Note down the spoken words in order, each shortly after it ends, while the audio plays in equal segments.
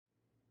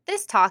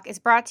This talk is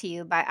brought to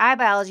you by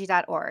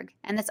iBiology.org,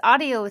 and this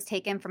audio was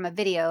taken from a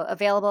video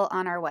available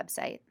on our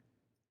website.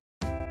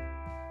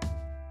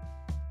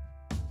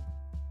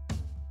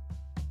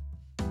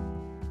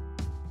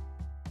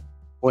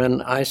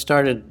 When I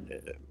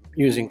started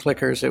using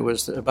clickers, it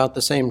was about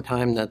the same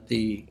time that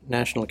the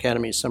National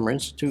Academy Summer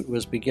Institute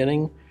was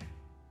beginning,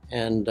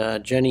 and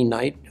Jenny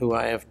Knight, who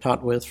I have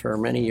taught with for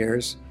many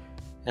years,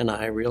 and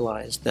I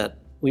realized that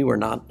we were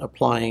not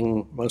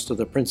applying most of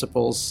the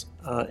principles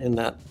in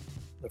that.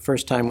 The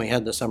first time we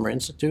had the Summer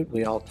Institute,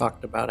 we all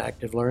talked about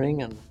active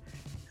learning and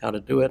how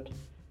to do it,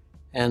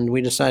 and we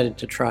decided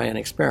to try an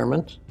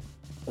experiment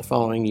the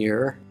following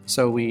year.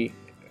 So we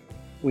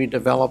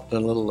developed a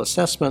little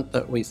assessment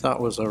that we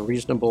thought was a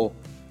reasonable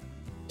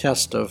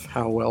test of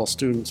how well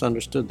students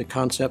understood the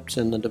concepts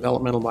in the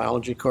developmental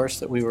biology course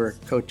that we were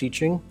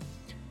co-teaching.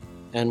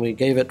 And we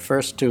gave it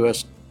first to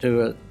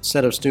a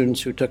set of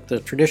students who took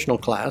the traditional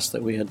class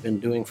that we had been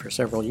doing for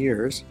several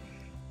years.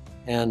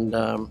 And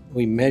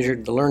we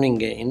measured the learning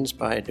gains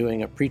by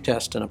doing a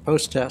pre-test and a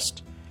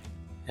post-test.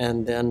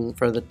 And then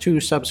for the 2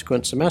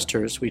 subsequent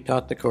semesters, we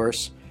taught the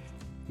course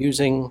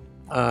using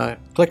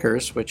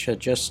clickers, which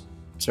had just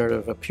sort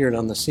of appeared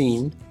on the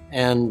scene,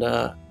 and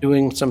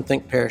doing some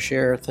think, pair,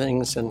 share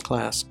things in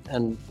class.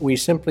 And we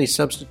simply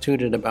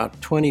substituted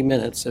about 20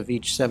 minutes of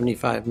each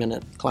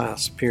 75-minute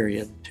class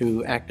period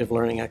to active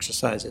learning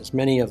exercises,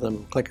 many of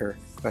them clicker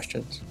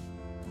questions.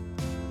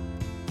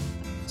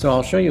 So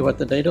I'll show you what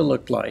the data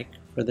looked like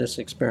for this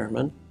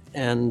experiment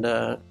and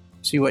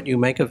see what you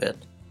make of it.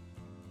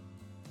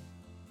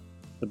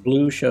 The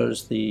blue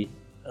shows the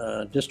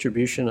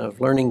distribution of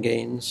learning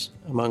gains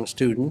among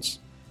students,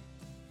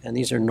 and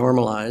these are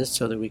normalized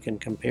so that we can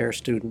compare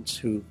students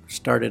who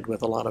started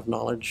with a lot of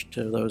knowledge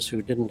to those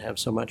who didn't have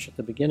so much at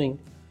the beginning.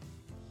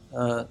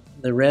 The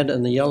red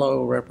and the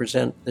yellow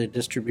represent the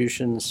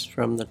distributions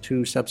from the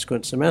 2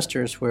 subsequent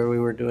semesters where we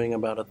were doing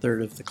about a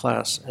third of the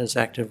class as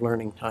active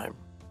learning time.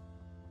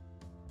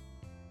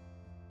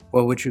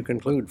 What would you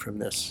conclude from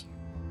this?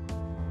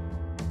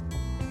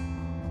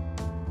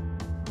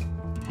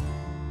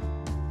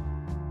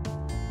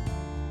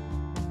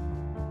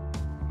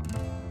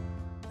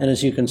 And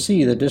as you can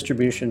see, the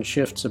distribution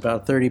shifts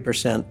about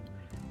 30%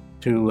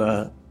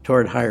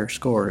 toward higher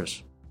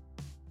scores.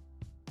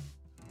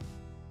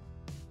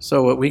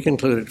 So what we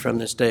concluded from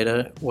this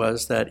data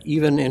was that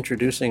even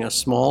introducing a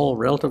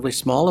relatively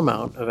small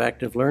amount of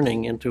active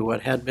learning into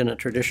what had been a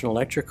traditional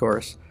lecture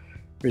course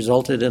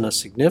resulted in a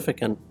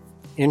significant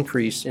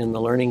increase in the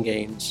learning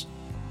gains.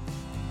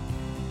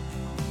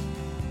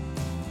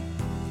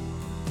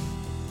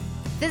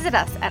 Visit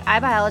us at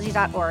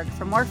iBiology.org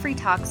for more free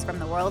talks from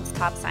the world's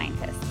top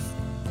scientists.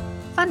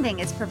 Funding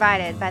is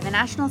provided by the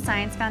National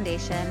Science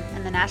Foundation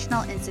and the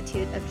National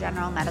Institute of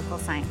General Medical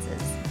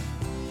Sciences.